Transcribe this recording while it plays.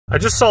I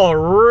just saw a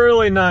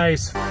really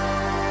nice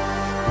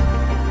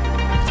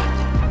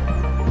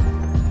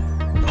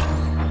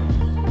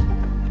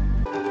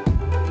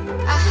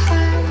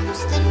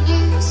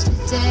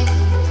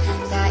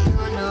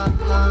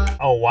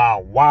oh wow,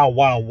 wow,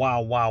 wow,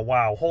 wow, wow,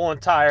 wow. Whole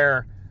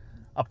entire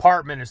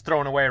apartment is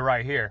thrown away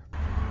right here.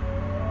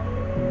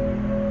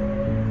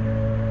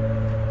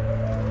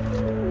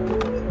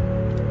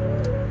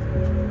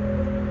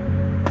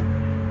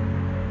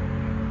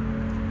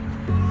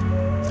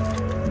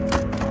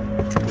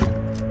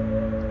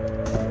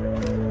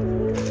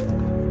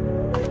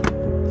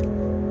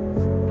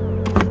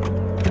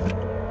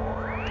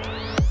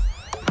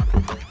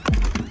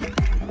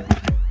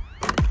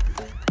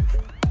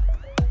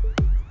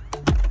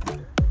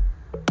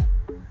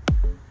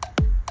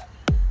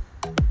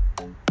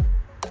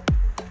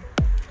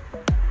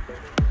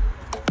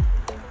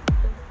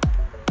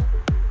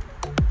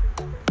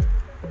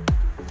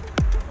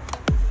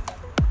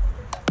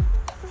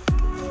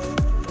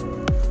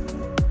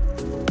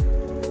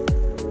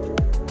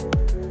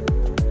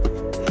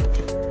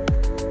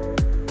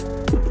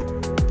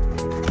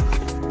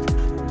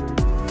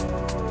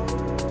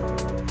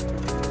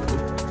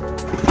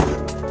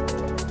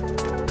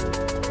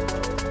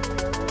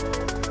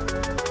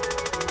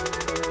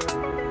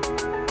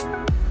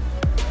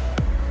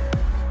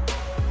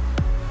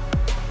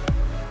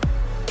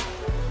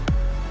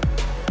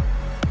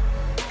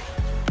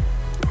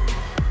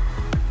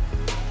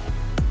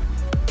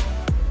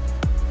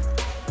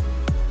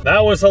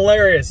 That was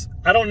hilarious.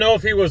 I don't know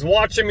if he was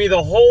watching me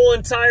the whole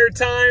entire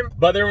time,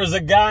 but there was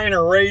a guy in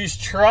a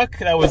raised truck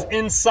that was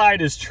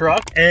inside his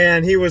truck,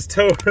 and he was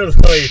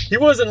totally, he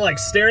wasn't like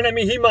staring at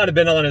me. He might have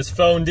been on his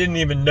phone, didn't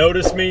even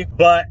notice me.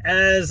 But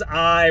as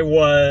I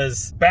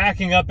was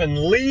backing up and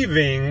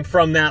leaving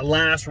from that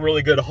last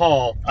really good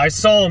haul, I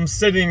saw him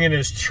sitting in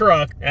his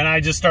truck, and I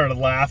just started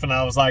laughing.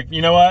 I was like,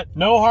 you know what?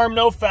 No harm,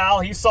 no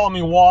foul. He saw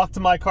me walk to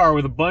my car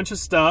with a bunch of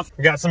stuff.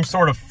 I got some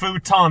sort of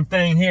futon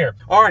thing here.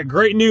 All right,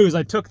 great news.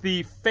 I took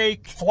the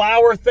fake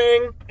flower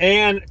thing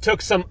and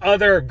took some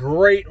other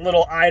great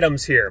little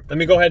items here. Let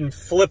me go ahead and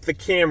flip the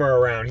camera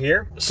around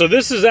here. So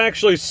this is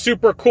actually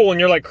super cool, and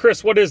you're like,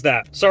 Chris, what is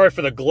that? Sorry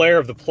for the glare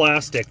of the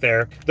plastic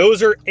there.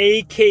 Those are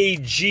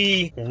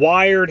AKG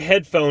wired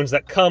headphones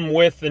that come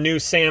with the new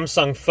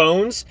Samsung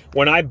phones.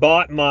 When I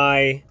bought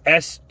my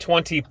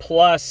S20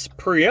 Plus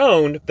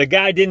pre-owned, the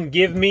guy didn't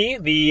give me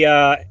the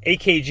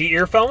AKG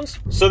earphones.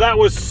 So that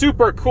was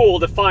super cool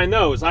to find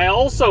those. I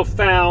also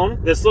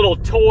found this little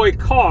toy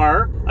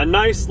car, a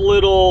nice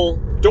little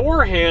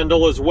door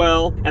handle as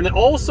well, and then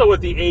also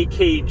with the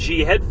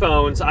AKG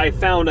headphones, I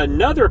found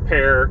another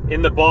pair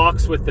in the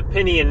box with the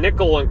penny and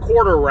nickel and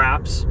quarter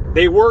wraps.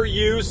 They were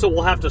used, so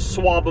we'll have to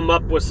swab them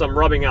up with some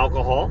rubbing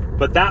alcohol,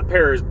 but that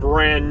pair is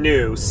brand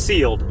new,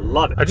 sealed.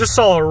 Love it. I just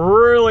saw a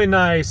really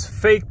nice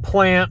fake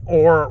plant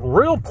or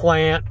real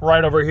plant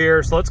right over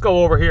here, so let's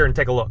go over here and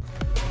take a look.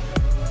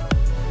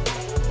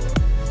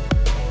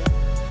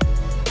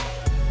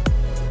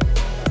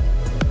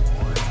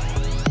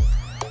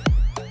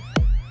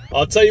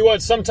 I'll tell you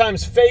what,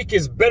 sometimes fake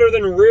is better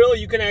than real.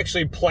 You can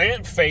actually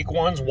plant fake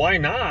ones. Why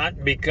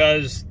not?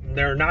 Because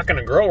they're not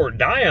gonna grow or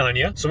die on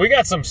you. So we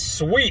got some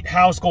sweet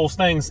house goals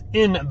things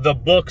in the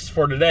books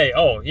for today.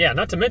 Oh yeah,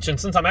 not to mention,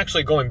 since I'm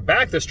actually going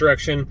back this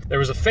direction, there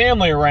was a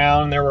family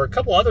around. There were a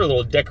couple other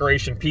little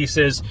decoration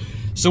pieces.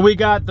 So we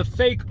got the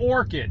fake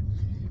orchid.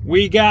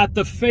 We got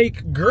the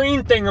fake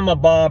green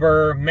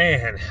thingamabobber.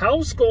 Man,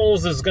 house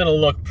goals is gonna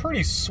look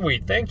pretty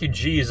sweet. Thank you,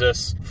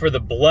 Jesus, for the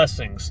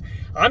blessings.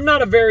 I'm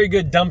not a very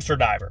good dumpster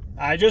diver.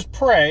 I just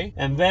pray,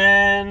 and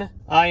then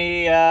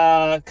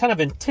I kind of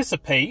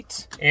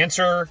anticipate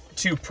answer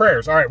to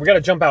prayers. All right, we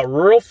gotta jump out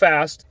real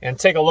fast and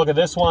take a look at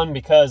this one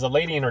because a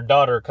lady and her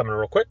daughter are coming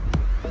real quick.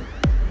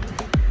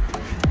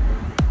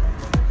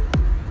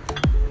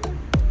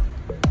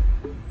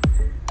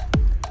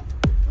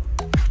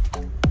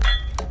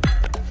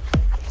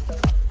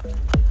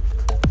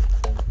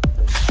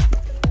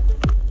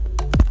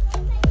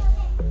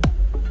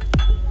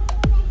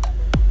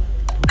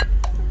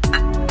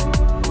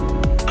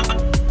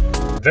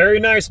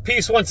 Very nice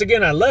piece once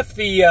again. I left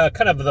the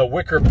kind of the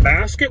wicker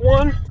basket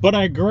one, but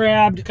I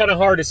grabbed, kind of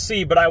hard to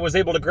see, but I was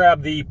able to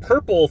grab the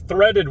purple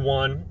threaded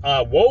one,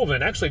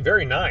 woven, actually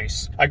very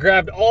nice. I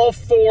grabbed all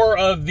four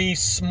of the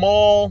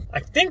small, I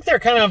think they're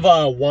kind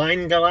of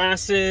wine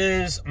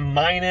glasses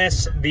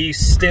minus the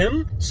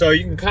stem. So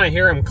you can kind of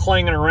hear them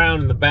clanging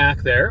around in the back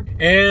there.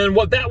 And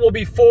what that will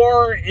be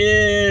for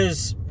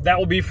is, that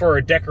will be for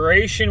a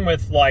decoration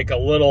with like a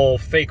little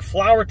fake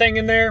flower thing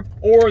in there.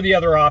 Or the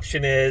other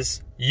option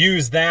is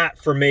use that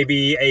for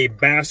maybe a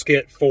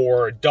basket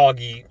for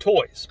doggy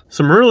toys.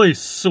 Some really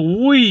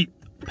sweet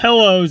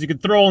pillows you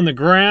could throw on the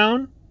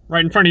ground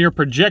right in front of your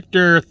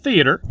projector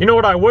theater. You know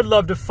what I would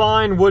love to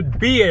find would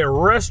be a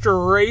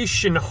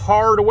Restoration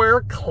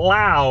Hardware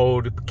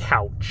cloud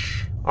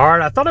couch. All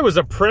right, I thought it was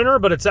a printer,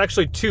 but it's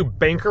actually two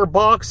banker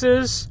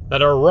boxes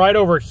that are right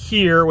over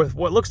here with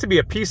what looks to be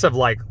a piece of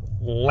like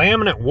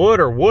laminate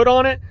wood or wood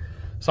on it.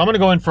 So I'm gonna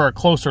go in for a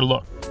closer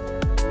look.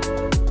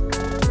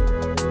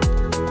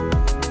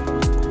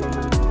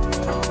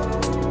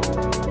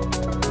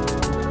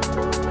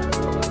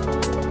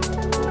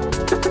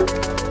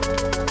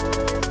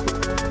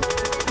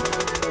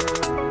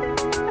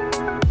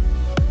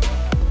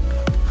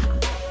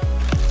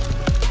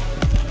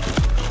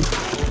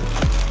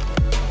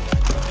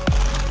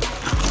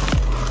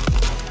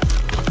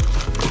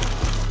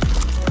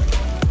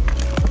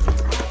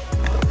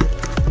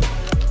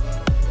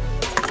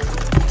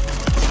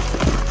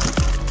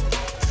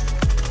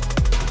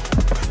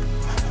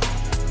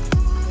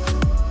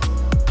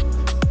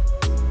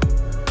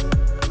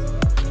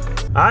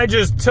 I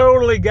just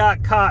totally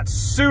got caught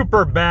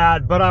super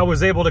bad, but I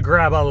was able to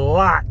grab a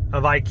lot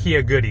of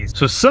IKEA goodies.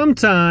 So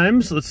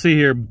sometimes, let's see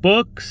here,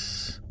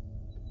 books.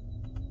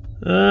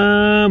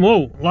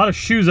 Whoa, a lot of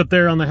shoes up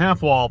there on the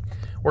half wall.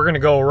 We're gonna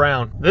go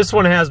around. This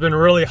one has been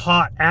really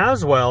hot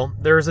as well.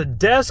 There's a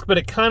desk, but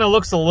it kind of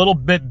looks a little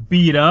bit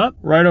beat up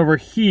right over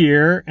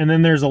here. And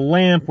then there's a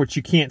lamp, which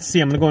you can't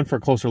see. I'm gonna go in for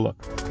a closer look.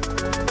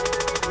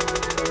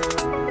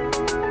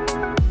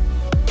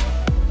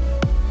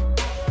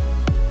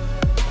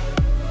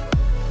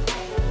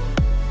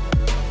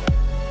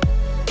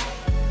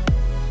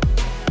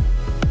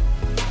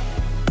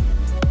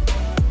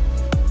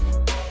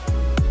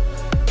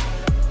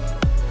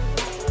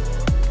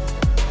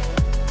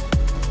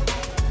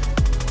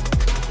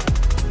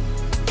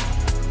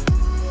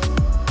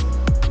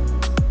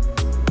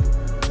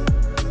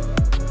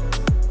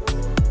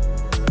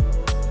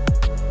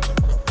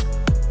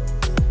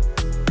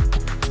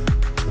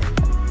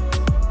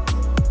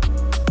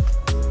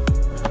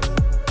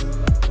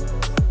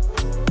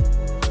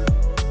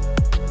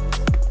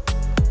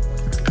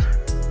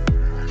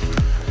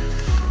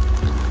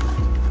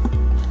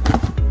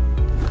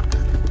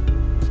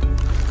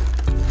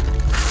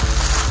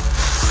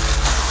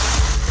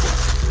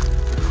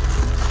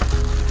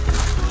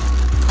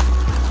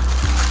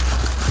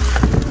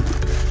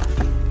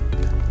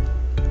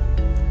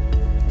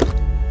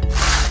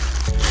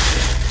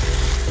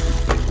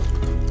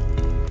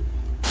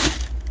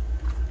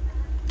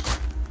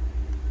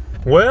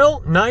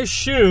 Well, nice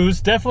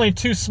shoes. Definitely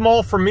too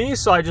small for me,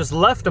 so I just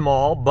left them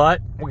all,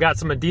 but we got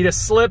some Adidas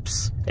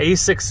slips,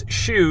 Asics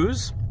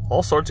shoes,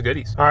 all sorts of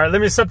goodies. All right, let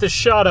me set this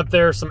shot up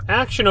there. Some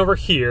action over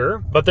here,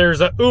 but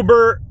there's a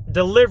Uber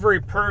delivery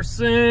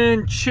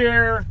person,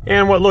 chair,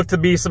 and what looked to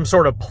be some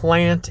sort of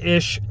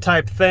plant-ish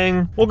type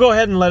thing. We'll go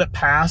ahead and let it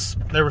pass.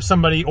 There was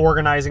somebody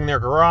organizing their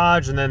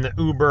garage, and then the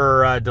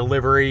Uber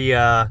delivery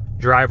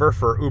driver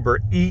for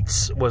Uber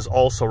Eats was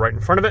also right in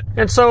front of it.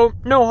 And so,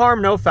 no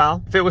harm, no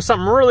foul. If it was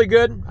something really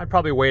good, I'd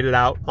probably wait it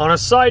out. On a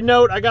side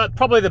note, I got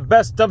probably the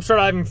best dumpster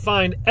diving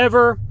find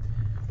ever,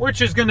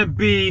 which is gonna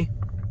be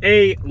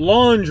a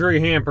laundry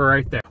hamper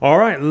right there. All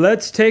right,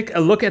 let's take a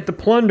look at the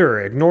plunder.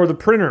 Ignore the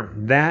printer.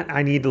 That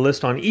I need to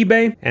list on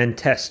eBay and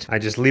test. I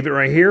just leave it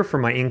right here for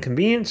my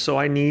inconvenience, so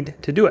I need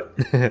to do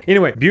it.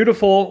 Anyway,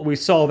 beautiful. We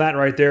saw that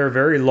right there.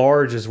 Very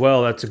large as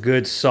well. That's a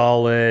good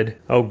solid,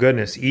 oh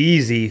goodness,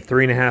 easy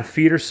 3.5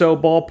 feet or so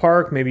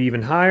ballpark, maybe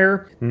even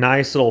higher.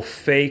 Nice little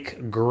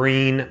fake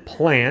green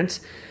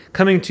plant.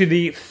 Coming to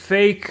the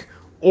fake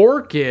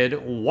orchid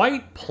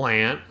white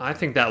plant. I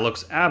think that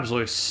looks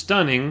absolutely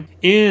stunning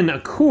in a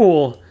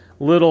cool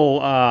little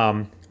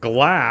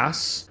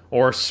glass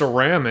or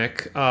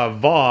ceramic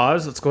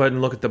vase. Let's go ahead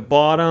and look at the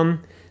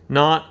bottom.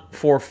 Not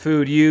for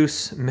food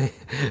use,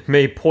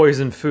 may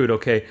poison food.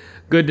 Okay,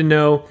 good to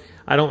know.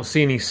 I don't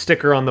see any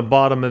sticker on the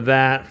bottom of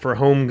that for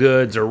Home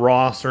Goods or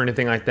Ross or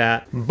anything like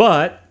that,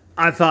 but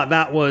I thought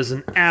that was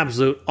an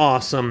absolute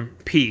awesome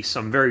piece.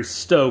 I'm very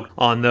stoked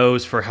on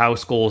those for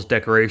house goals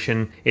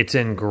decoration. It's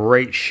in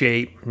great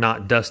shape,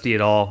 not dusty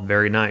at all,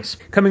 very nice.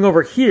 Coming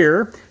over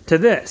here to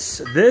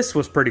this. This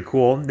was pretty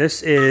cool.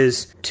 This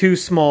is 2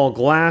 small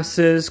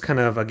glasses, kind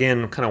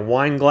of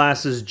wine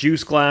glasses,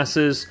 juice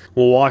glasses.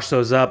 We'll wash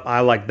those up.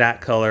 I like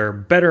that color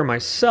better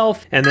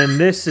myself. And then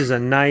this is a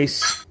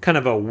nice kind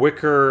of a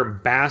wicker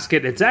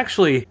basket. It's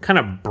actually kind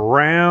of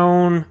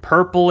brown,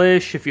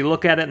 purplish. If you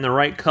look at it in the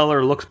right color,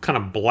 it looks kind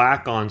of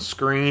black on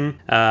screen,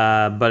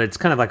 but it's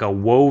kind of like a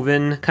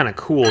woven, kind of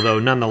cool though,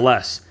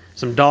 nonetheless.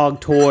 Some dog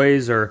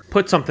toys, or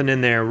put something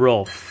in there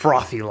real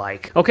frothy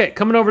like. Okay,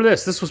 coming over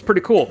this. This was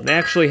pretty cool. They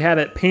actually had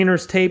it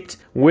painter's taped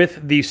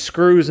with the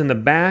screws in the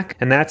back,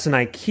 and that's an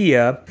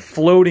IKEA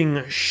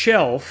floating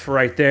shelf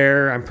right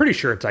there. I'm pretty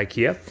sure it's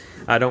IKEA.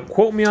 Don't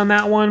quote me on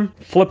that one.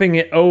 Flipping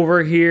it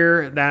over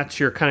here, that's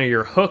your kind of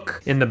your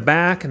hook in the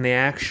back, and they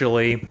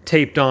actually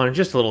taped on,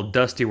 just a little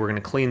dusty, we're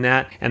gonna clean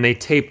that, and they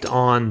taped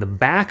on the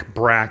back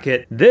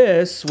bracket.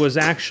 This was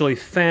actually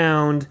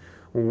found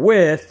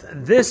with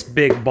this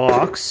big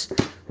box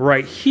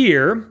right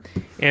here,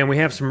 and we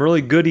have some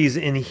really goodies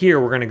in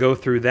here. We're going to go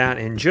through that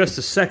in just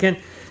a second.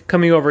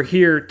 Coming over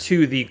here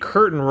to the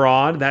curtain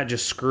rod, that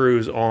just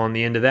screws on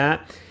the end of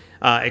that.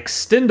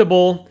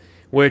 Extendable,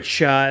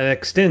 which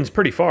extends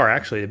pretty far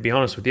actually, to be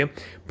honest with you.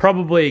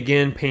 Probably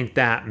again paint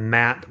that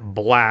matte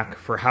black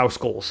for house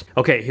goals.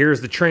 Okay, here's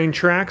the train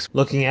tracks,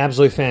 looking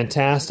absolutely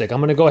fantastic.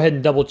 I'm gonna go ahead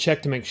and double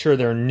check to make sure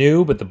they're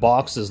new, but the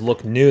boxes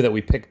look new that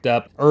we picked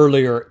up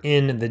earlier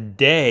in the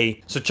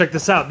day. So check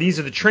this out, these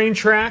are the train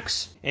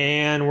tracks,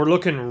 and we're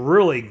looking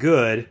really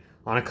good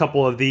on a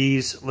couple of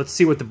these. Let's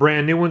see what the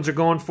brand new ones are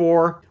going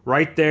for.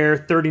 Right there,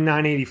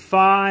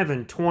 $39.85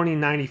 and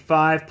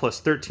 $20.95 plus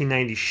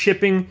 $13.90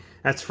 shipping.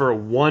 That's for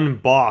 1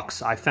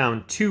 box. I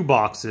found 2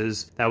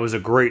 boxes. That was a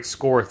great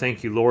score.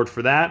 Thank you, Lord,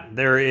 for that.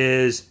 There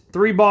is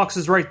 3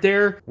 boxes right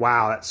there.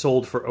 Wow, that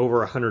sold for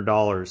over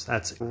 $100.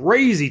 That's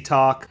crazy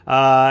talk.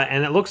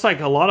 And it looks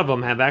like a lot of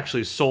them have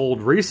actually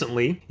sold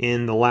recently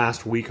in the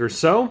last week or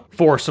so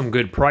for some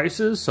good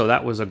prices. So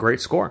that was a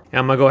great score. And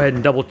I'm gonna go ahead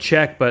and double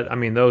check, but I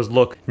mean, those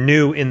look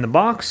new in the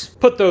box.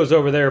 Put those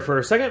over there for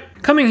a second.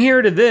 Coming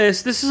here to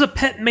this is a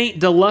PetMate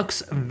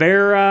Deluxe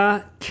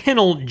Vera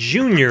Kennel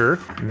Jr.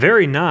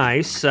 Very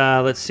nice.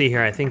 Let's see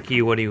here. I think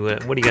what do you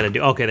got to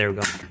do? Okay, there we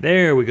go.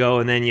 There we go.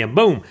 And then you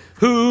boom.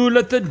 Who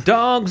let the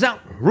dogs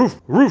out? Roof,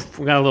 roof.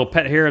 We got a little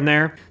pet here and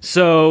there.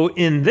 So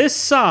in this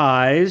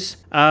size,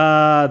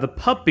 the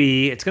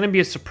puppy, it's going to be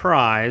a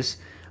surprise.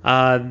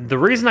 The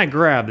reason I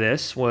grabbed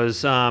this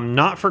was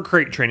not for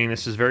crate training.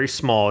 This is very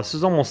small. This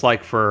is almost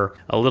like for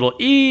a little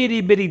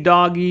itty bitty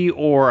doggy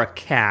or a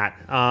cat.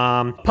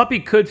 Puppy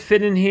could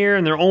fit in here,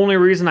 and the only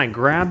reason I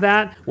grabbed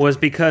that was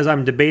because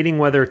I'm debating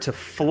whether to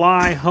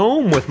fly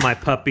home with my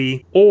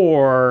puppy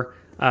or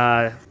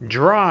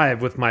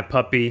drive with my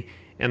puppy.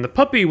 And the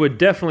puppy would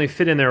definitely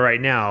fit in there right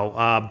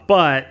now,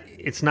 but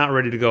it's not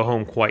ready to go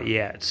home quite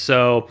yet.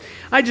 So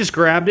I just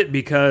grabbed it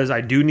because I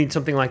do need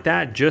something like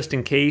that just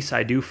in case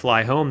I do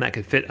fly home that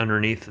could fit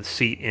underneath the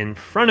seat in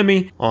front of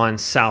me on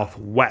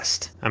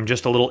Southwest. I'm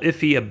just a little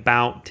iffy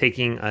about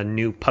taking a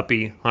new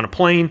puppy on a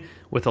plane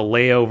with a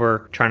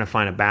layover, trying to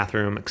find a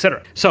bathroom,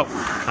 etc. So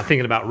I'm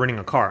thinking about renting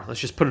a car. Let's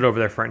just put it over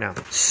there for right now.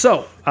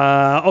 So,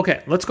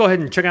 okay, let's go ahead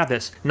and check out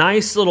this.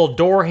 Nice little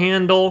door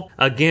handle.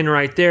 Again,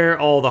 right there,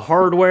 all the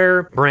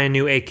hardware. Brand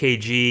new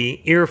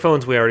AKG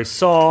earphones we already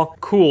saw.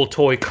 Cool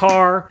toy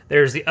car.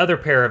 There's the other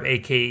pair of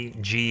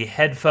AKG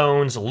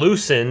headphones,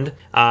 loosened.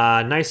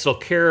 Nice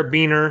little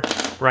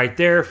carabiner right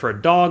there for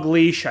a dog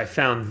leash. I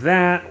found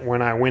that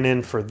when I went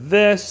in for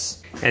this.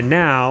 And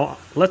now,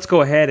 let's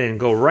go ahead and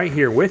go right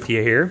here with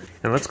you here.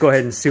 And let's go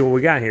ahead and see what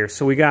we got here.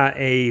 So we got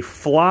a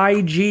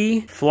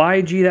Fly-G.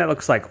 Fly-G, that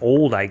looks like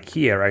old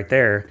IKEA right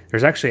there.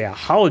 There's actually a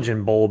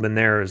halogen bulb in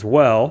there as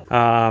well.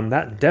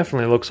 That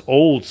definitely looks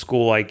old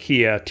school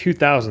IKEA,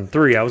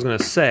 2003, I was gonna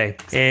say.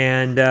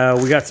 And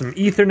we got some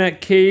Ethernet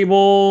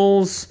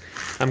cables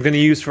I'm gonna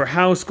use for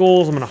house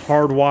goals. I'm gonna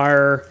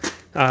hardwire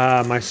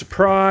my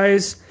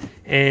surprise.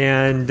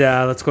 And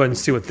let's go ahead and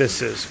see what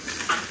this is.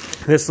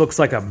 This looks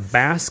like a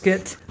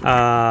basket.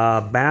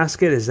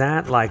 Basket, is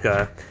that like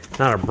a,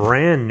 not a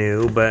brand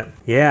new, but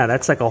yeah,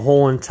 that's like a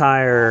whole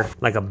entire,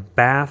 like a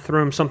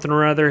bathroom, something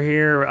or other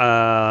here.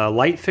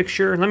 Light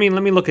fixture. Let me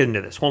look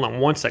into this. Hold on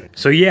one second.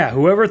 So yeah,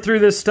 whoever threw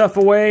this stuff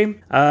away,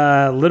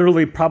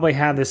 literally probably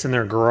had this in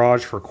their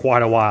garage for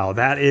quite a while.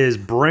 That is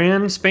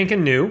brand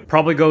spanking new.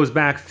 Probably goes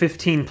back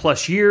 15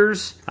 plus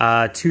years.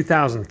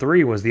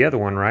 2003 was the other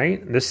one,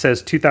 right? This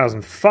says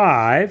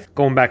 2005,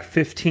 going back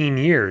 15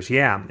 years.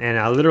 Yeah, and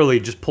I literally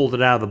just pulled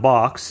it out of the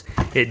box.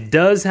 It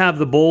does have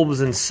the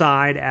bulbs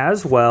inside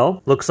as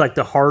well. Looks like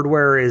the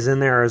hardware is in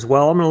there as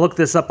well. I'm gonna look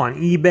this up on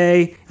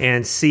eBay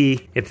and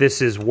see if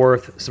this is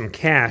worth some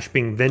cash,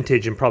 being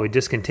vintage and probably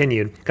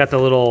discontinued. Got the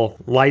little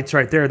lights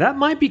right there. That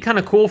might be kind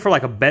of cool for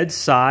like a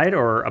bedside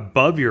or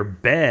above your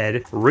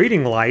bed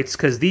reading lights,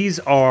 because these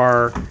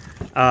are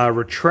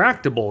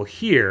retractable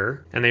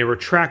here, and they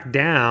retract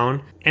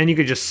down, and you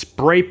could just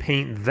spray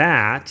paint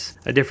that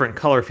a different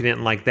color if you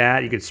didn't like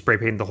that. You could spray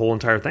paint the whole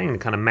entire thing and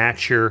kind of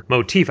match your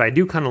motif. I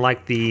do kind of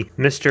like the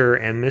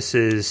Mr. and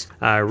Mrs.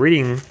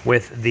 Reading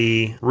with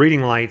the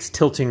reading lights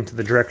tilting to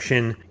the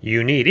direction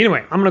you need.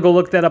 Anyway, I'm gonna go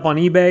look that up on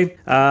eBay.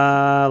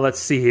 Let's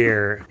see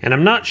here. And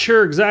I'm not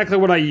sure exactly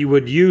what I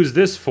would use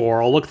this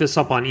for. I'll look this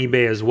up on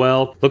eBay as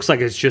well. Looks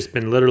like it's just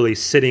been literally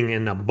sitting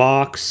in a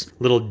box.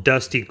 Little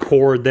dusty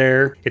cord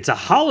there. It's a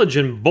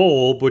halogen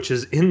bulb, which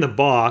is in the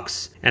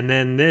box. And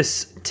then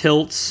this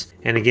tilts.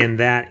 And again,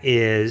 that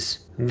is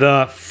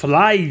the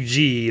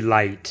Fly-G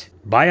light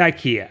by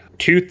IKEA.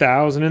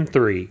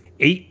 2003.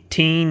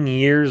 18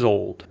 years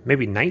old.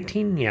 Maybe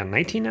 19? Yeah,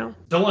 19 now?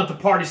 Don't let the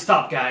party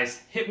stop,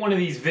 guys. Hit one of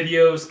these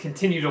videos,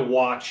 continue to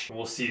watch, and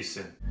we'll see you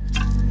soon.